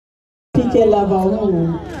We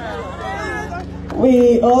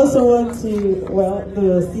also want to, well,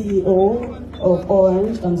 the CEO of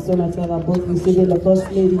Orange and Sonatella both receiving the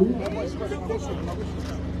First Lady.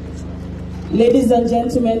 Ladies and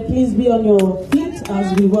gentlemen, please be on your feet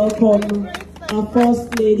as we welcome our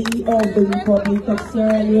First Lady of the Republic of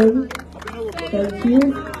Sierra Leone. Thank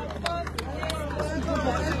you.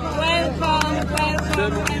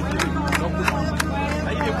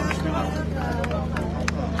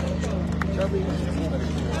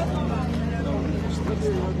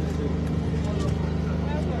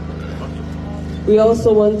 We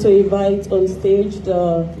also want to invite on stage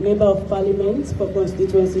the Member of Parliament for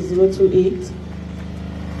Constituency 028.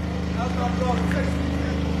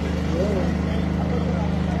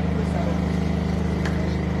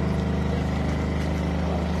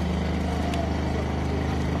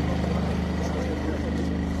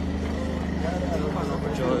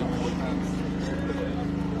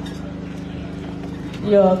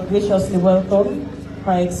 You're graciously welcome,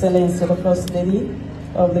 Her Excellency, the First Lady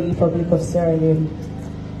of the Republic of Sierra Leone.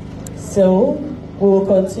 So, we will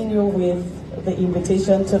continue with the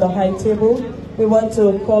invitation to the high table. We want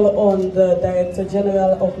to call on the Director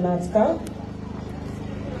General of NATCA.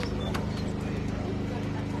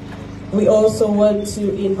 We also want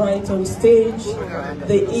to invite on stage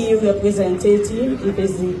the EU representative,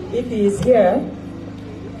 if he is here.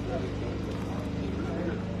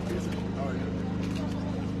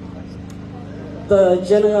 The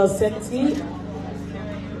General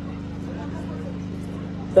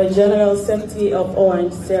Secretary of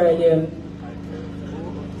Orange, Sierra Leone.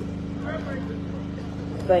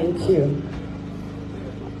 Thank you.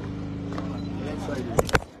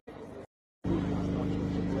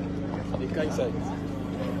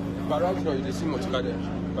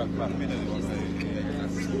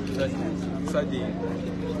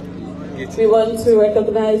 We want to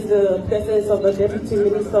recognize the presence of the Deputy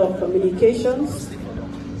Minister of Communications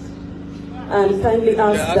and kindly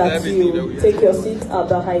ask that you take your seat at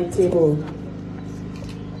the high table.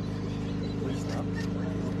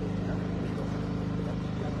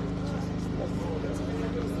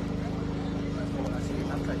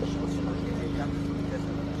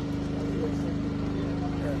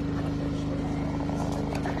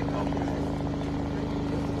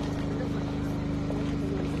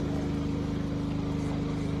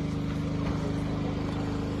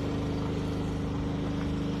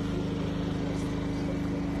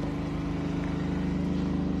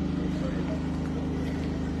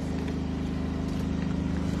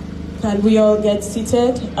 Can we all get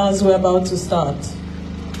seated as we're about to start?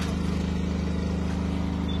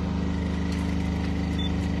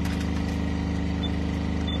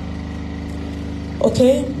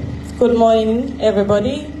 Okay, good morning,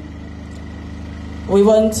 everybody. We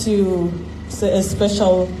want to say a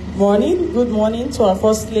special good morning to our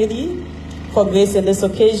First Lady for gracing this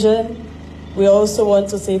occasion. We also want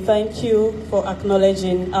to say thank you for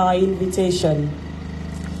acknowledging our invitation.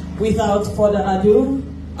 Without further ado,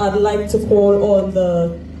 I'd like to call on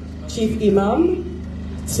the Chief Imam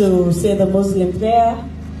to say the Muslim prayer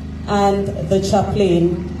and the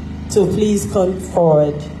chaplain to please come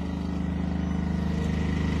forward.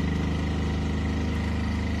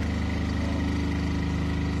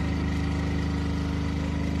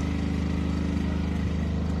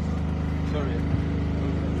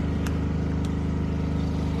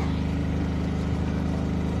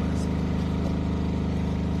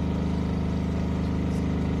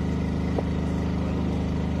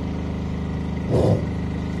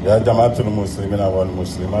 Ya Jamaatul Muslimina wal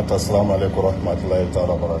Muslimat, Assalamu alaikum rahmatullahi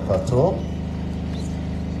ta'ala barakatuh.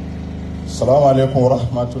 Assalamu alaikum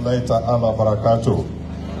rahmatullahi ta'ala barakatuh.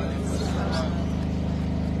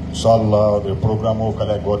 Inshallah, the program will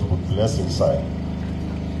collect God with blessing inside.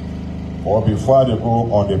 Or before they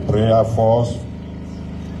go on the prayer first,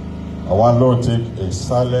 I want to take a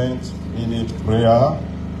silent minute prayer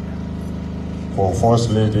for First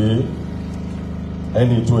Lady,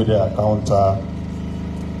 any two-day encounter.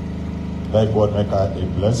 Let God make her a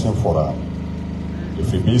blessing for her.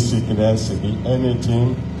 If it be sickness, it be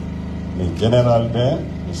anything, in general there,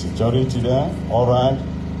 in security there, all right,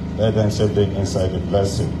 let them say they inside the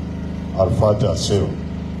blessing. Al-Fatiha, Sir.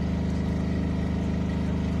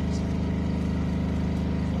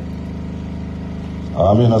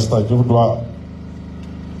 Amin, astajib dua.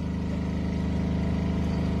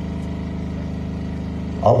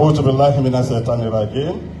 A'udhu billahi minas shaitani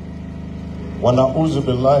rajim. Wa na'udhu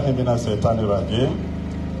billahi minas shaitani rajim.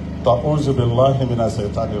 Ta'udhu billahi minas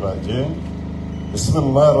shaitani rajim.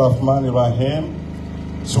 Bismillahir rahmanir rahim.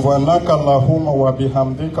 سبحانك اللهم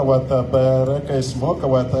وبحمدك وتبارك اسمك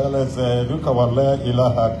وتعالى جلالك ولا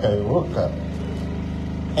إله غيرك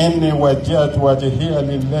إني وجهت وجهي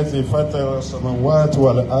للذي فطر السماوات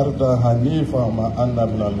والأرض حنيفا وما أنا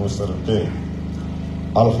من المشركين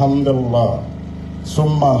الحمد لله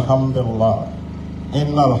ثم الحمد لله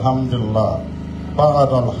إن الحمد لله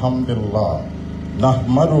بعد الحمد لله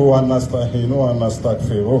نحمده ونستعينه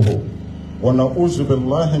ونستغفره ونعوذ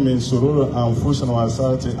بالله من شرور أنفسنا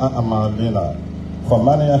وسيئات أعمالنا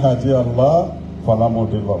فمن يهدي الله فلا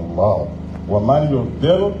مضل له ومن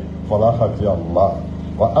يضلل فلا هادي له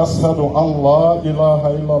وأشهد أن لا إله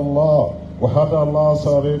إلا الله وحده لا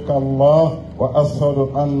شريك له وأشهد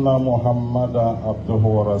أن محمدا عبده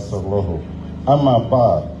ورسوله أما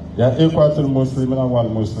بعد يا إخوة المسلمين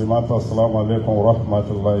والمسلمات السلام عليكم ورحمة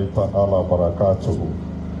الله تعالى وبركاته.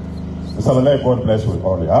 So let God bless you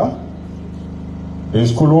all, yeah? The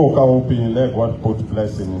school will come open, let God put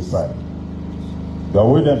blessing inside. The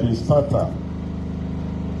way they be started,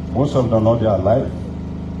 most of them know their life.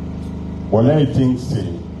 But let you think, say,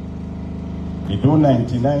 he do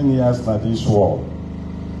 99 years in this world.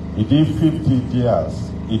 He did 50 years.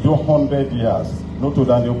 He do 100 years. Not to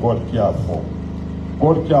that God care for.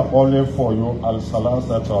 God care only for you.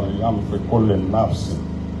 Al-Salasat al-Yam fi kulli nafsi.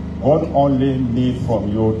 God only need from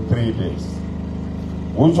you 3 days.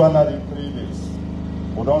 Which one are the 3 days?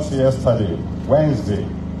 We don't see yesterday, Wednesday.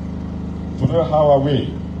 Today, how are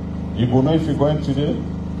we? You go know if you're going today,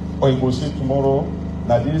 or you go see tomorrow.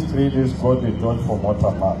 Now these 3 days, God will judge for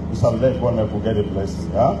mortal man. We shall let God never get a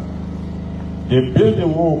blessing, yeah? The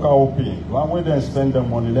building will open. One way they spend the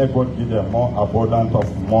money, let God give them more abundant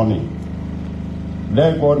of money.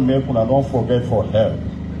 Let God make una don't forget for help.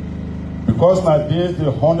 Because nowadays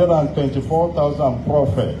the 124,000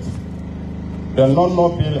 prophets, they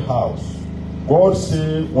not build house. God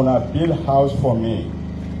say, when I build house for me,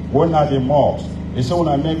 when I the mosque, he say when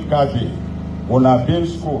I make garden, when I build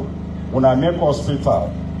school, when I make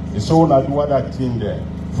hospital, he say when I do other thing there.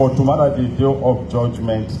 For tomorrow the day of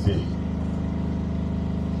judgment day.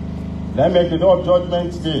 Let me make the day of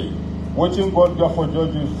judgment day. Waiting God go for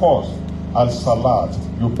judgment first. Al-Salat,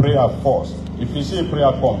 you pray at first. If you see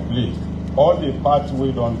prayer complete, all the parts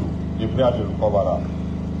we don't do, the prayer will recover them.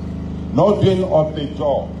 Not doing of the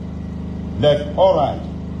job. Like orange,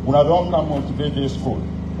 when I don't come on today day school,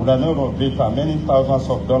 when I know no data, many thousands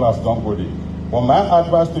of dollars don't go there. But my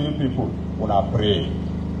advice to you people, when I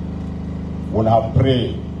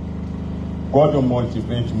pray, God will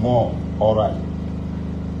motivate more orange.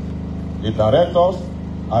 The directors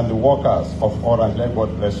and the workers of orange, let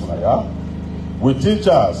God bless you, yeah? We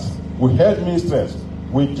teachers, we headmistress,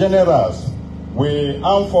 we generals, we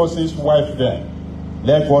armed forces wife them.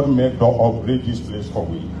 Let God make the upgrade this place for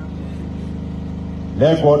we.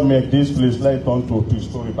 Let God make this place let on to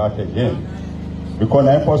story back again. Because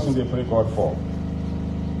I'm person they pray God for.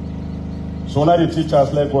 So now the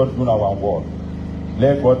teachers, let God do our work.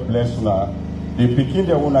 Let God bless you now. They begin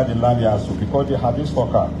their own at the land also because they have this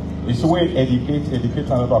talker. It's a way educate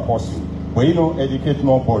another person. But you don't educate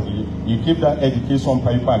nobody. You keep that education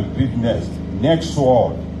paper and greatness. Next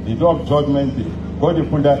word, the day of judgment day, God will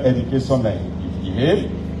put that education there. If you hate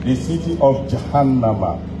the city of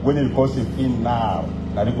Jahannama, when it goes in now,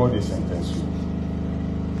 now God will sentence you.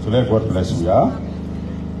 So let God bless you, yeah?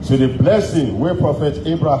 So the blessing where Prophet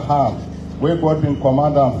Abraham, where God been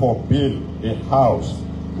commanded for build a house,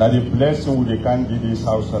 now the blessing they can give this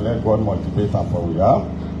house and let God motivate them for you, yeah?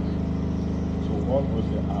 So what was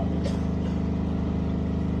the Amen?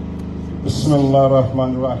 Bismillah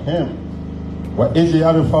ar-Rahman ar-Rahim. وإذ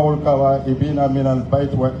يرفع القواعدين من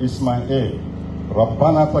البيت وإسماعيل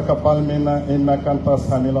ربنا تقبل منا إنك أنت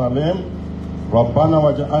السميع العليم ربنا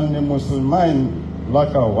واجعلني مسلمين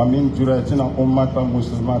لك ومن ذريتنا أمة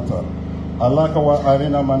مسلمة لك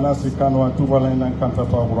وأرنا مناسكنا وتوب علينا إنك أنت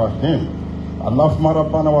التواب الرحيم اللهم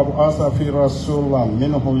ربنا وابعث في رسولا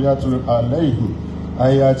منه يتلو عليهم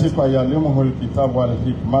آياتك ويعلمه الكتاب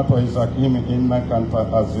والحكمة ويزكيهم إنك أنت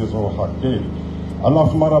العزيز الحكيم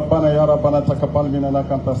اللهم ربنا يا ربنا تقبل منا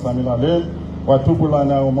إنك أنت السميع العليم وتوب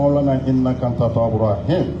لنا ومولانا إنك أنت التواب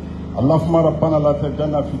الرحيم اللهم ربنا لا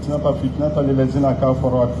تجعلنا فتنة للذين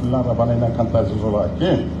كفروا واغفر لنا ربنا إنك أنت العزيز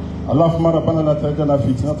الحكيم اللهم ربنا لا تجعلنا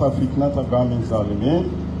فتنة قوم الظالمين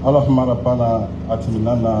اللهم ربنا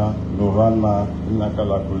أتمنى نورنا إنك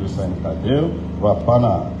على كل شيء قدير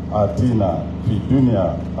ربنا آتنا في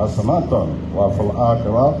الدنيا حسنة وفي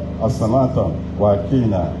الآخرة حسنة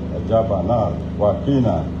وقنا عذاب النار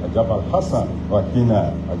وقنا عذاب الحسن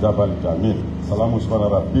وقنا عذاب الجميل سلام سبحان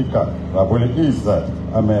ربك رب العزة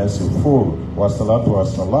عما يصفون والصلاة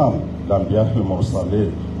والسلام الأنبياء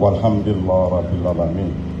المرسلين والحمد لله رب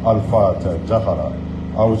العالمين. الفاتحة جهرا.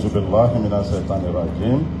 أعوذ بالله من الشيطان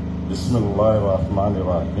الرجيم. بسم الله الرحمن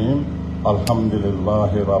الرحيم. الحمد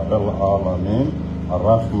لله رب العالمين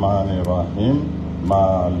الرحمن الرحيم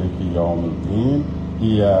مالك يوم الدين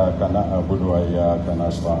إياك نعبد وإياك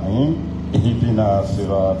نستعين اهدنا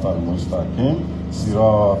الصراط المستقيم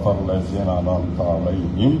صراط الذين أنعمت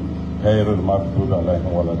عليهم غير المغضوب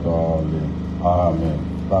عليهم ولا الضالين. Amen.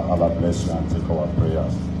 That Allah bless you and take our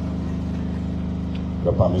prayers.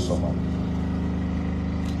 Your permission, man.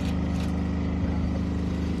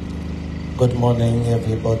 Good morning,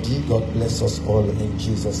 everybody. God bless us all in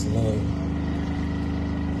Jesus' name.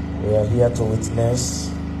 We are here to witness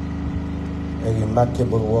a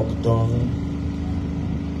remarkable work done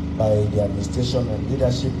by the administration and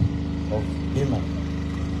leadership of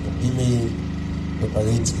Beamay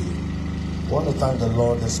Preparatory. I want to thank the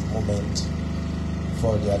Lord this moment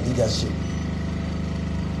for their leadership.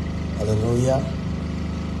 Hallelujah.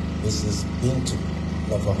 Mrs. Bintu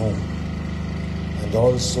Lavahome, and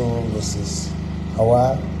also Mrs.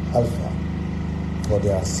 Hawa Alpha for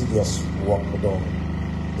their serious work done.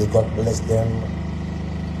 May God bless them,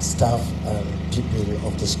 staff and people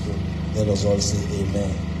of the school. Let us all say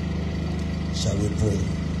amen. Shall we pray?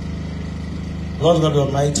 Lord God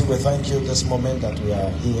Almighty, we thank you this moment that we are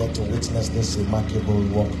here to witness this remarkable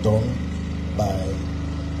work done by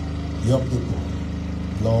your people,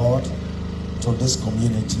 Lord, to this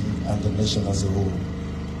community and the nation as a whole.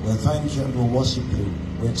 We thank you and we worship you.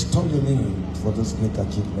 We extol your name for this great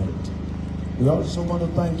achievement. We also want to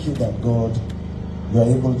thank you that, God, you are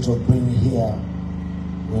able to bring here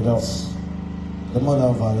with us the mother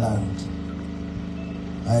of our land,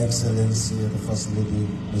 our Excellency, the First Lady,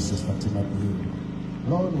 Mrs. Fatima Maada.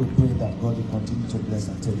 Lord, we pray that God will continue to bless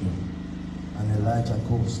Antonio and enlarge our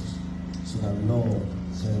coast so that, Lord,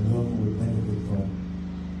 Sierra Leone will benefit from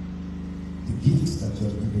the gifts that you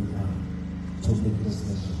are giving her to make this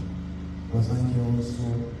nation. We thank you also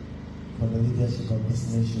for the leadership of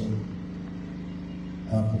this nation,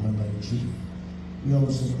 our Commander-in-Chief. We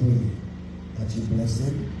also pray that you bless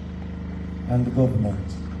him and the government,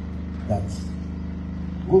 that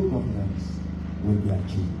good governance will be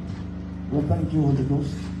achieved. We thank you, Holy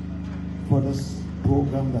Ghost, for this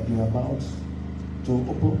program that you are about to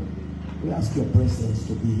open. We ask your presence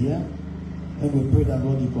to be here, and we pray that,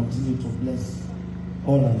 Lord, you continue to bless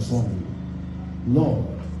all and some. Lord,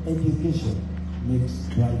 education makes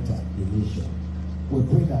brighter the nation. We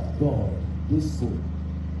pray that, God, this school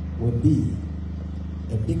will be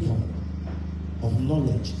a beacon of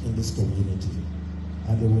knowledge in this community,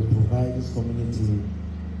 and they will provide this community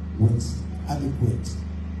with adequate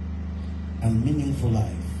and meaningful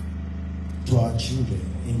life to our children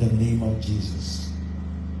in the name of Jesus.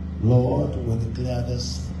 Lord, we declare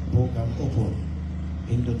this program open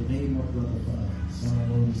in the name of God the Father, Son,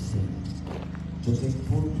 and Holy Spirit, to take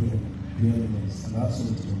full preeminence and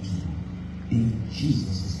absolute control. In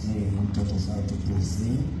Jesus' name, we taught us how to pray,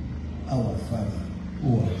 saying, Our Father,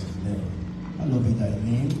 who art in heaven, hallowed be thy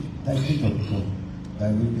name, thy kingdom come,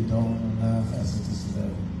 thy will be done on earth as it is in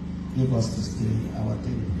heaven. Give us this day our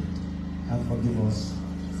daily bread, and forgive us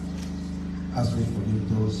as we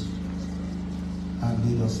forgive those, and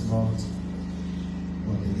lead us not,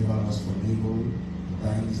 but deliver us from evil.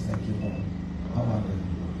 Thine is the kingdom, power, and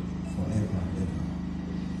glory, forever and ever.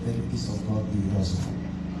 Let the peace of God be with us all.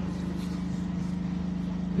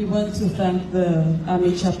 We want to thank the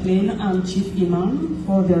Army Chaplain and Chief Imam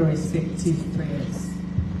for their respective prayers.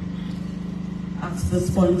 At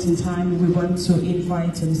this point in time, we want to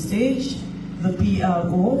invite on stage the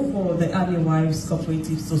PRO for the Army Wives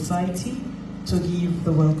Cooperative Society to give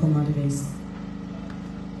the welcome address.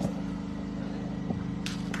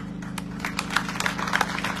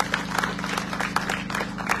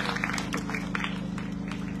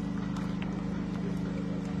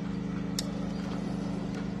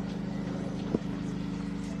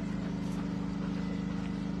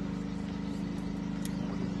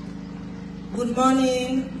 Good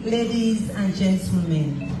morning, ladies and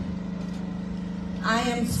gentlemen. I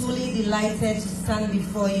am truly delighted to stand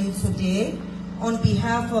before you today on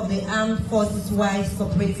behalf of the Armed Forces Wives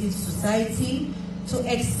Cooperative Society to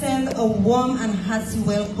extend a warm and hearty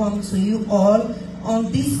welcome to you all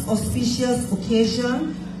on this auspicious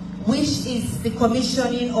occasion, which is the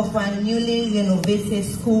commissioning of our newly renovated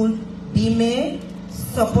school, Beamay,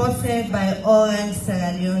 supported by Orange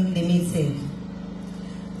Sierra Leone Limited.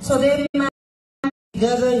 Today, we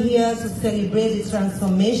gather here to celebrate the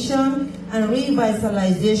transformation and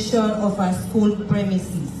revitalization of our school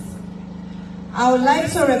premises. I would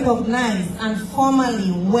like to recognize and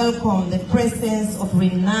formally welcome the presence of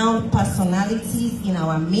renowned personalities in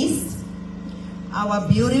our midst. Our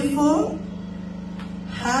beautiful,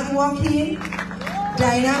 hardworking,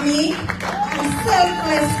 dynamic, and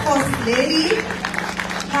selfless First Lady,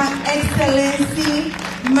 Her Excellency,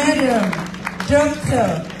 Madam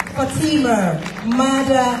Dr. Fatima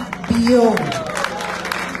Maada.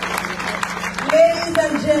 Ladies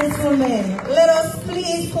and gentlemen, let us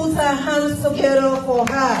please put our hands together for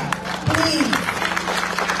her. Please.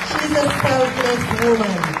 She's a selfless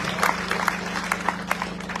woman.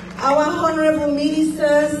 Our honorable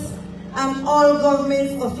ministers and all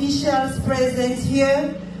government officials present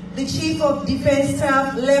here, the Chief of Defense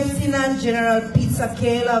Staff, Lieutenant General Peter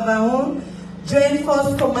K. Lavahon, Joint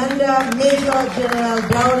Force Commander Major General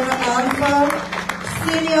Browner Alpha,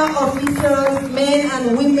 senior officers, men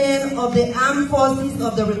and women of the Armed Forces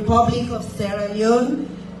of the Republic of Sierra Leone,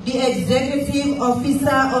 the Executive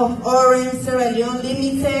Officer of Orange Sierra Leone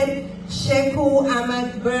Limited, Sheku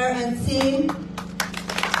Ahmad Ber and team,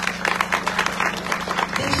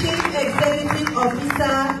 the Chief Executive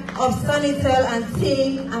Officer of Sanitel and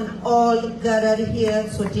team, and all gathered here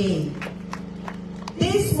today.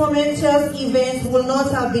 This momentous event will not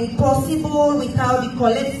have been possible without the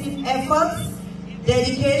collective efforts,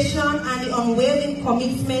 dedication, and the unwavering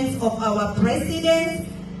commitment of our President,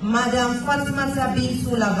 Madam Fatima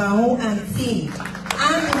Maada and team,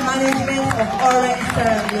 and the management of Orange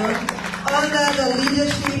Sierra Leone under the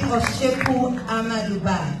leadership of Sheku Ahmad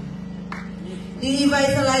Ber. The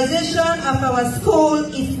revitalization of our school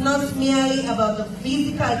is not merely about the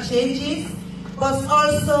physical changes, but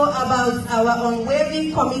also about our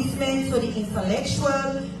unwavering commitment to the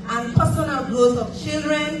intellectual and personal growth of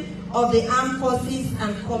children of the armed forces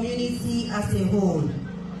and community as a whole.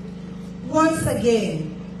 Once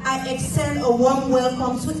again, I extend a warm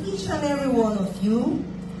welcome to each and every one of you.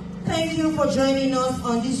 Thank you for joining us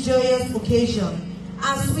on this joyous occasion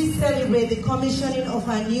as we celebrate the commissioning of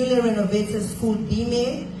our newly renovated school,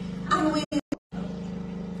 Beamay. And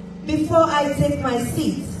before I take my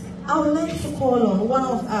seat, I would like to call on one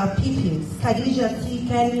of our pupils, Khadija T.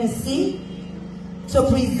 Kanyasi, to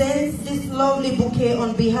present this lovely bouquet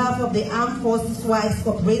on behalf of the Armed Forces Wives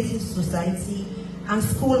Cooperative Society and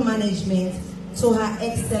School Management to Her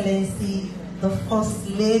Excellency, the First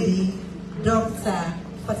Lady, Dr.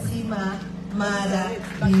 Fatima Maada.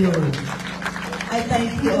 I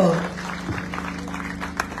thank you all.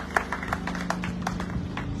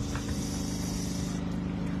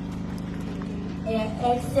 Your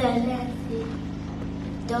Excellency,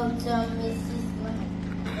 Dr. Mrs.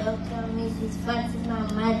 Fatima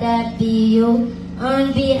Maada, on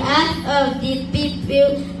behalf of the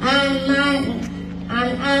people and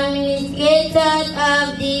administrators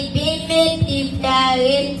of the Beamay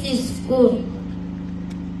Preparatory School,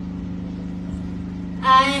 I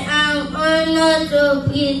am honored to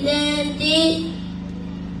present the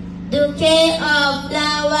bouquet of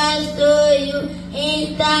flowers to you in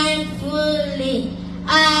thankfully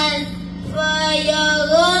and for your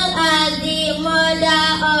role as the mother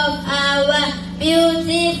of our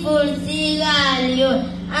beautiful Sierra Leone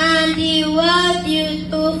and the world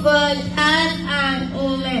beautiful girls and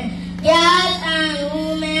women. Girls and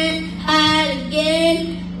women have gained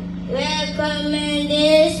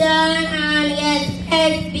recommendation and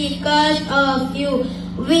respect because of you.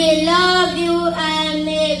 We love you and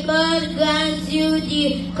may God grant you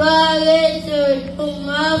the courage to do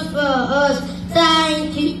more for us.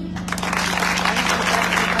 Thank you.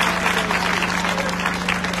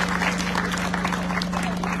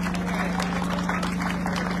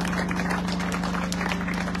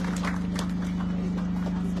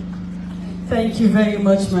 Thank you very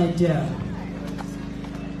much, my dear.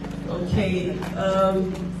 Okay,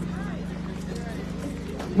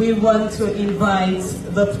 we want to invite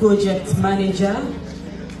the project manager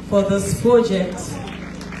for this project,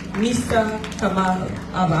 Mr. Kamal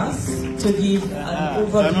Abbas, to give an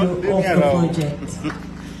overview of the project.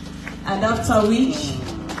 And after which,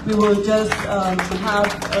 we will just have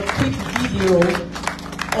a quick video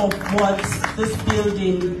of what this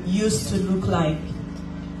building used to look like.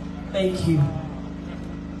 Thank you.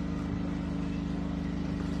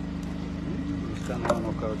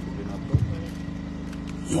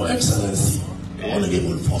 Your Excellency,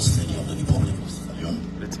 Honorable First Lady of the Republic of Sierra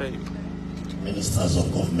Leone, Ministers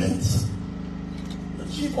of Government, the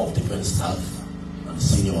Chief of Defense Staff, and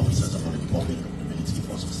Senior Officers of the Republic of the Military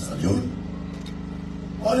Force of Sierra Leone,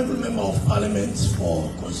 Honorable Member of Parliament for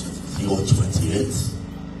Constituency 028,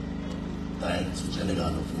 Director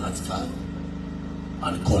General of NATCA,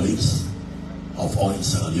 and colleagues of Orange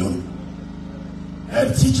Sierra Leone,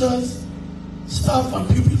 head teachers, staff and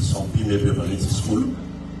pupils of Beamay Preparatory School,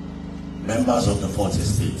 members of the Fourth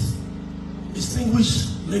Estate, distinguished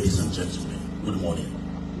ladies and gentlemen, good morning.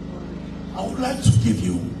 I would like to give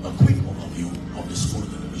you a quick overview of the school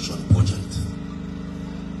renovation project.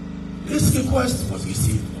 This request was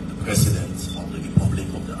received from the President of the Republic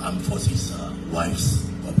of the Armed Forces Wives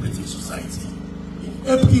Cooperative Society in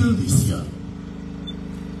April this year.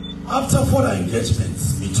 After further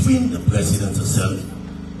engagements between the President herself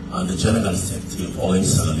and the General Secretary of Orange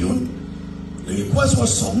Sierra Leone, the request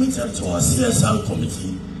was submitted to our CSR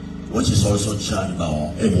committee, which is also chaired by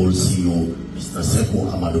our able CEO, Mr.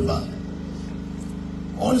 Seko Amadoba.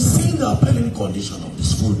 On seeing the appalling condition of the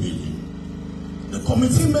school building, the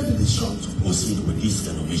committee made the decision to proceed with this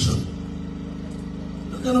renovation.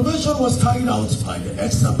 The renovation was carried out by the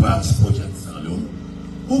Extra Barracks Project Sierra Leone,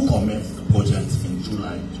 who commenced the project in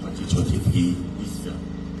July 2023 this year.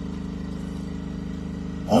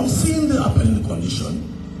 On seeing the appalling condition,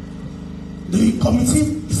 the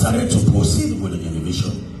committee decided to proceed with the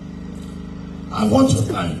renovation. I want to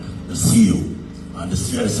thank the CEO and the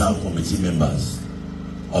CSR committee members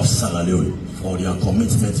of Sierra Leone for their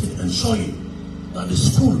commitment in ensuring that the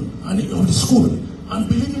school and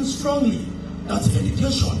believing strongly that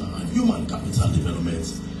education and human capital development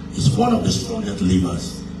is one of the strongest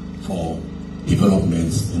levers for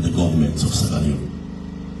development in the government of Sierra Leone.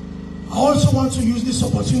 I also want to use this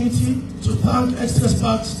opportunity to thank Express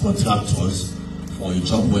Parks contractors for a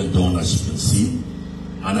job well done, as you can see,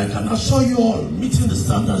 and I can assure you all, meeting the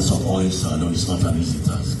standards of Orange Sierra Leone is not an easy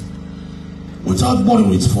task. Without boring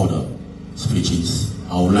with further speeches,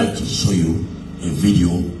 I would like to show you a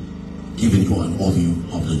video giving you an overview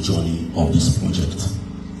of the journey of this project.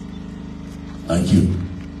 Thank you.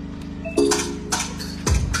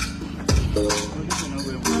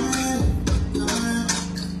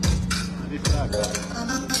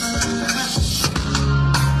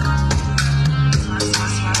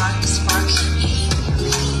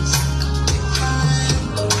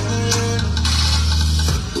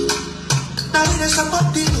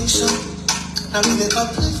 Support the nation, now we dey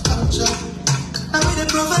uplift culture, now we dey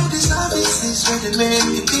provide the services where they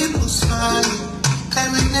make the people smile.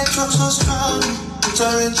 Every network so strong, with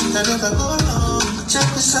Orange you can never go wrong. Check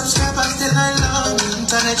the subscribers, the line long,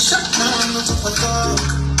 internet shut down, not to for talk.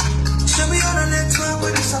 Show me on a network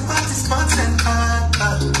where they support the sports and art.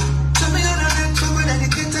 Show me on a network where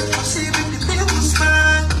dedicated for saving the people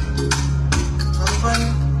smile.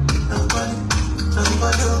 Nobody, nobody,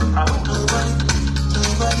 nobody, nobody.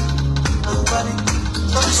 Nobody in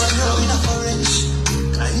a orange.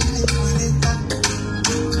 I ain't with it, I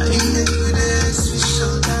ain't with it, sweet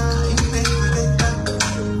shoulder. I ain't with it,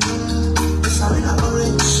 yes, I'm in a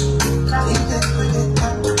orange. I ain't with it, I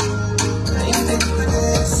ain't with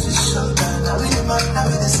it, sweet shoulder. Now we the man, now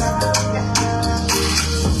we the sun.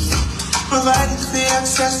 Providing free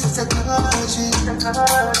access to technology.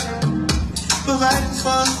 Providing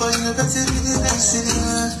funds for innovative business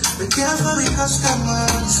citizens. We care for the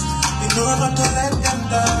customers. We know not to let them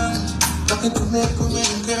down. Talking to make women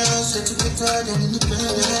and girls educated and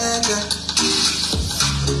independent.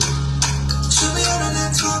 Show me on a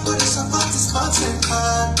network where they support the sports and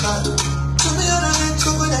art. Show me on a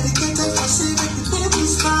network where dedicated for saving the people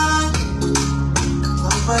smile.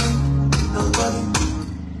 Nobody, nobody.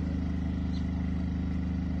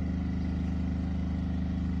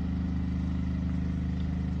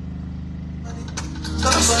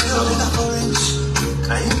 Nobody in a orange.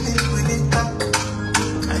 I ain't with it, I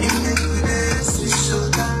ain't with it, sweet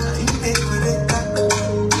shoulder. I ain't with it,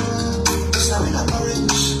 yes, I'm in a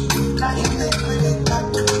orange. I ain't with it, I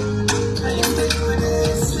ain't with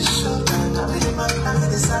it, sweet shoulder. Now we the man, now we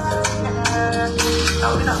the sun.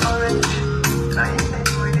 I'm in a orange. I ain't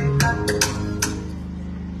with it.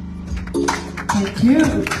 Thank you.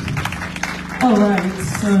 Alright,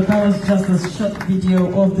 so that was just a short video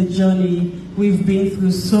of the journey we've been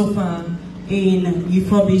through so far in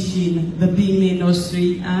refurbishing the Beamay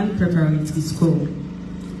Nursery and Preparatory School.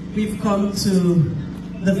 We've come to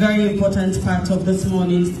the very important part of this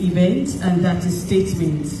morning's event, and that is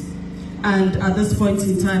statements. And at this point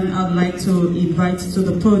in time, I'd like to invite to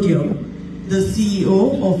the podium the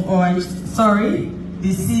CEO of Orange,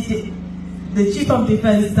 the Chief of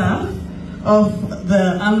Defense Staff of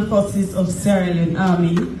the Armed Forces of Sierra Leone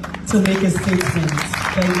Army to make a statement.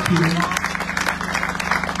 Thank you.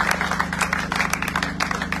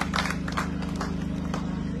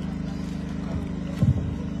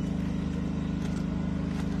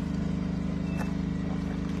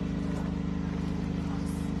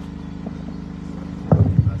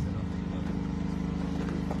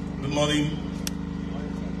 Good morning,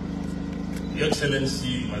 Your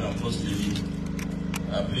Excellency, Madam First Lady,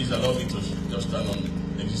 Please allow me to just stand on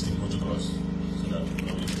the existing protocols so that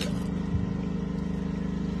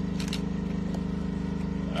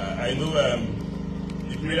I know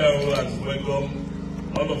the prayer roll has welcomed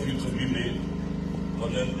all of you to Beamay,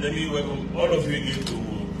 but then let me welcome all of you again to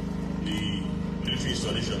the military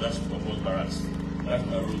installation. That's Wilberforce Barracks. That's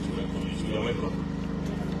my role to welcome you. So you are welcome.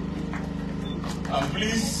 I'm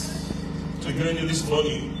pleased to join you this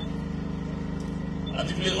morning. I'm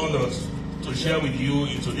deeply honored to share with you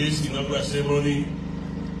in today's inaugural ceremony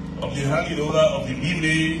of the handing over of the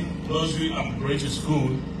Beamay Nursery and Preparatory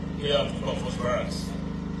School here at Wilberforce Barracks.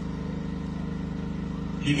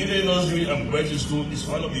 The Beamay Nursery and Preparatory School is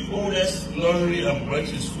one of the oldest nursery and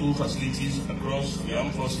preparatory school facilities across the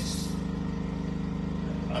armed forces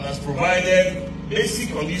and has provided basic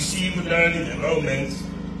conducive learning environment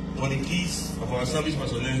for the kids of our service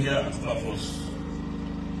personnel here at Wilberforce.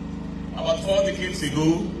 About 4 decades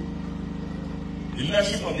ago, the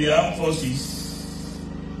leadership of the Armed Forces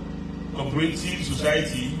Cooperative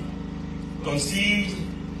Society conceived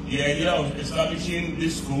the idea of establishing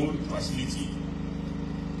this school facility.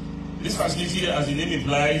 This facility, as the name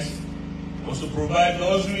implies, was to provide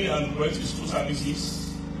nursery and preparatory school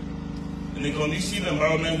services in a conducive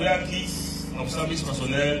environment where kids of service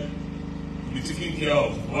personnel will be taken care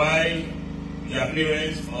of while their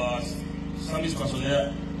parents or service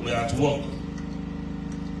personnel were at work.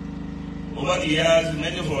 Over the years,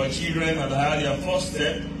 many of our children have had their first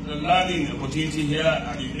step in learning opportunity here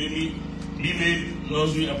at the Beamay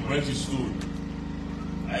Nursery and Preparatory School.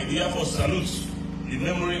 I therefore salute the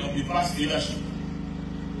memory of the past leadership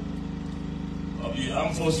of the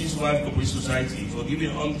Armed Forces Wife Cooperative Society for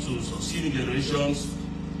giving on to succeeding generations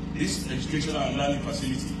this educational and learning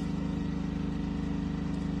facility.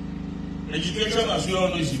 Education, as we all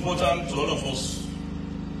know, is important to all of us.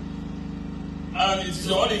 And it is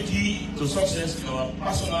the only key to success in our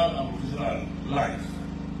personal and professional life.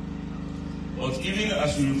 But even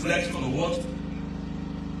as we reflect on what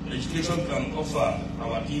education can offer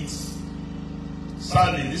our kids,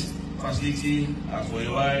 sadly this facility has for a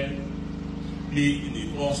while been in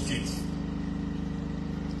a poor state.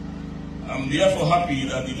 I'm therefore happy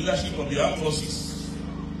that the leadership of the Armed Forces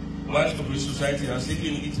Wives Cooperative Society has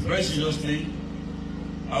taken it very seriously,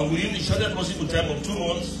 and within the shortest possible time of 2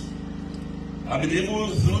 months, have been able,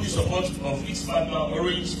 through the support of its partner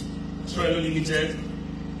Orange Australia Limited,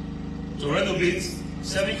 to renovate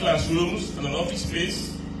 7 classrooms and an office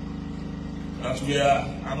space that we are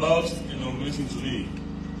about inaugurating today.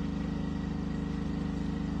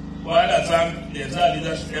 While I thank the entire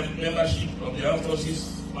leadership membership of the Armed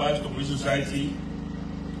Forces Wives Cooperative Society,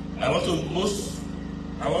 I want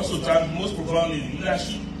to thank most profoundly the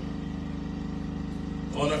leadership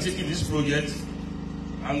for undertaking this project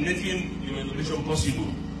and making the renovation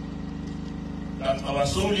possible. That our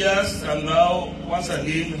soldiers can now once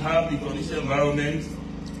again have the conducive environment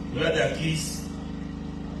where their kids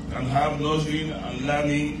can have nursery and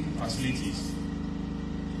learning facilities.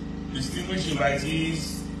 Distinguished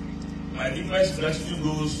invitees, my deepest gratitude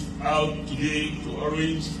goes out today to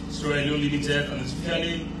Orange Australia Limited and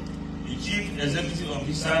especially the Chief Executive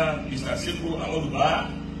Officer, Mr. Seko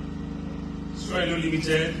Amoduba. Australia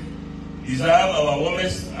Limited deserve our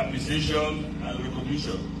warmest appreciation and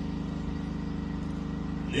recognition.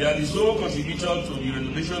 They are the sole contributor to the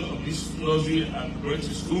renovation of this nursery and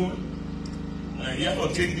preparatory school, and I therefore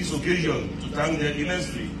take this occasion to thank them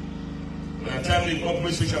immensely for their timely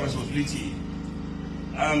corporate social responsibility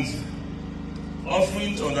and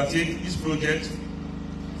offering to undertake this project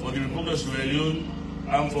for the Republic of Sierra Leone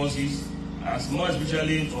Armed Forces, as more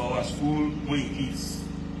especially for our school-going kids.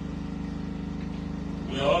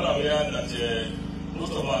 We are all aware that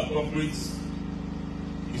most of our corporate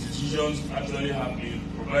institutions actually have been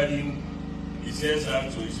providing the CSR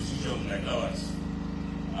to institutions like ours.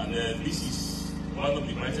 And this is one of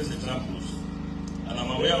the brightest examples. And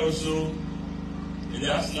I'm aware also in the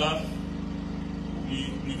ASLAF,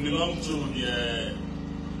 we belong to the,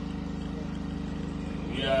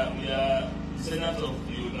 we are descendants of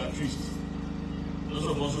the Natrist. Those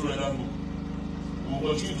of us who read that book, we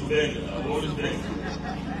will continue to beg, I will always beg.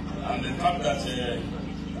 And the fact that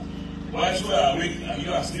whilst you are awake and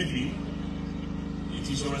you are sleeping, it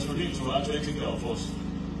is your responsibility to actually take care of us.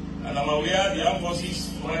 And I'm aware the Armed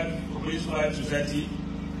Forces Cooperative Society,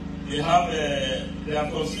 they have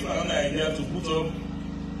conceived another idea to put up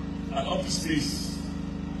an office space,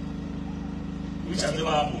 which has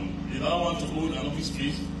never happened. They now want to own an office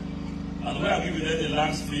space, and we are giving them the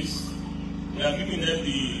land space, we are giving them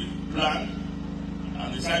the plan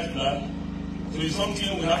and the site plan. So it's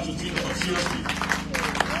something we have to think about seriously,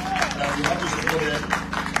 that we have to support them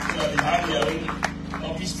so that they have their own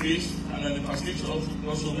office space and then the facility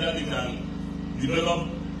also where they can develop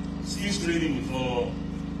skills training for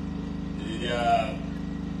their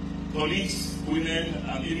colleagues, women,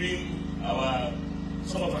 and even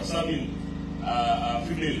some of our serving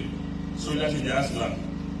female soldiers in the arsenal.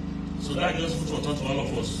 So that just food for thought to all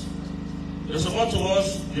of us. The support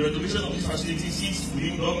towards the renovation of this facility sits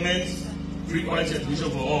within government free quality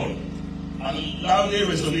education for all and loudly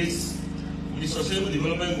resonates with the Sustainable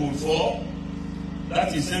Development Goal 4,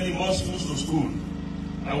 that is sending more schools to school.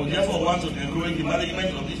 I would therefore want to encourage the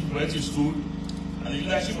management of this preparatory school and the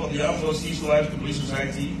leadership of the Armed Forces Wives Police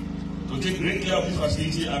Society to take great care of this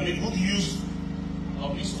facility and make good use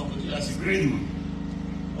of this opportunity as a cradle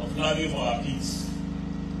of learning for our kids.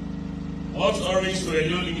 What Orange Sierra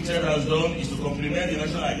Leone Limited has done is to complement the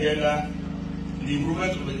national agenda in the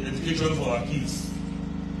improvement of education for our kids,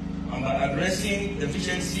 and by addressing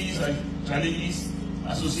deficiencies and challenges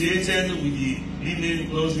associated with the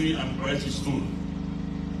Beamay Nursery and Preparatory School.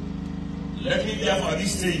 Let me therefore at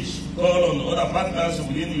this stage call on other partners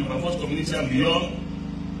within the Wilberforce community and beyond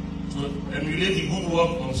to emulate the good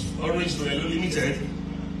work of Orange Sierra Leone Limited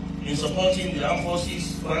in supporting the Armed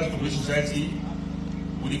Forces Wives Police Society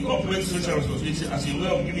with the corporate social responsibility as a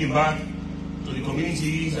way of giving back to the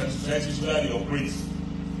communities and societies where they operate.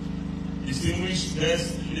 Distinguished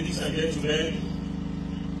guests, ladies and gentlemen,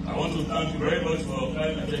 I want to thank you very much for your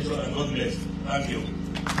kind attention and God bless. Thank you.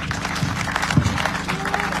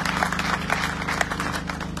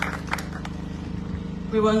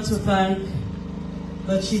 We want to thank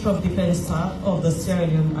the Chief of Defense Staff of the Sierra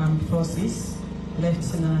Leone Armed Forces,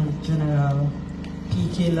 Lieutenant General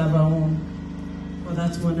P.K. Lavaon, for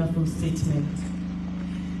that wonderful statement.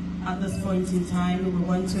 At this point in time, we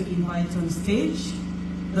want to invite on stage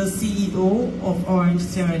the CEO of Orange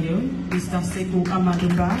Sierra Leone, Mr. Sekou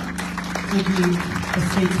Amaduba, to give a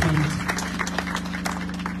statement.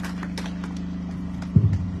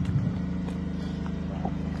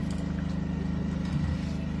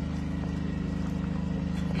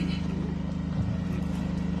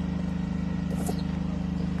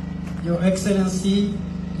 Your Excellency,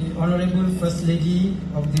 the Honorable First Lady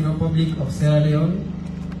of the Republic of Sierra Leone,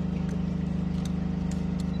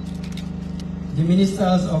 the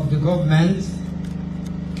Ministers of the Government,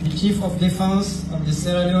 the Chief of Defense of the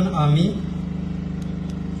Sierra Leone Army,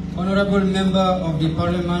 Honorable Member of the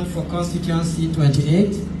Parliament for Constituency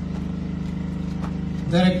 28,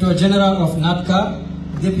 Director General of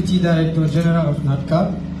NATCA, Deputy Director General of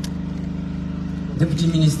NATCA, Deputy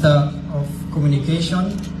Minister of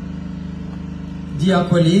Communication, dear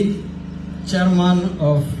colleague, Chairman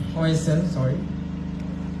of OSL,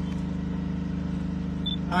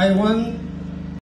 I want